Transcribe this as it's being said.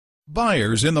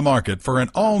Buyers in the market for an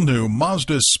all-new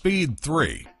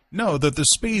MazdaSpeed3 know that the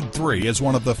Speed 3 is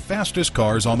one of the fastest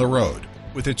cars on the road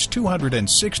with its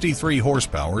 263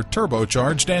 horsepower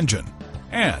turbocharged engine.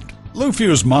 And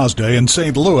Lufuse Mazda in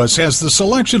St. Louis has the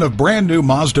selection of brand new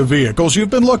Mazda vehicles you've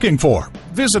been looking for.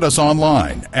 Visit us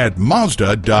online at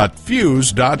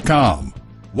Mazda.fuse.com.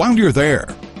 While you're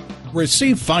there,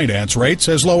 receive finance rates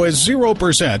as low as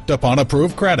 0% upon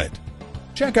approved credit.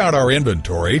 Check out our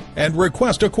inventory and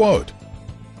request a quote.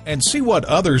 And see what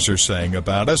others are saying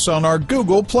about us on our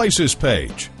Google Places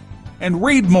page. And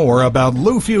read more about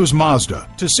Lufuse Mazda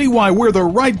to see why we're the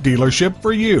right dealership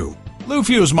for you.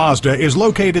 Lufuse Mazda is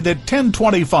located at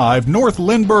 1025 North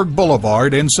Lindbergh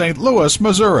Boulevard in St. Louis,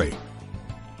 Missouri.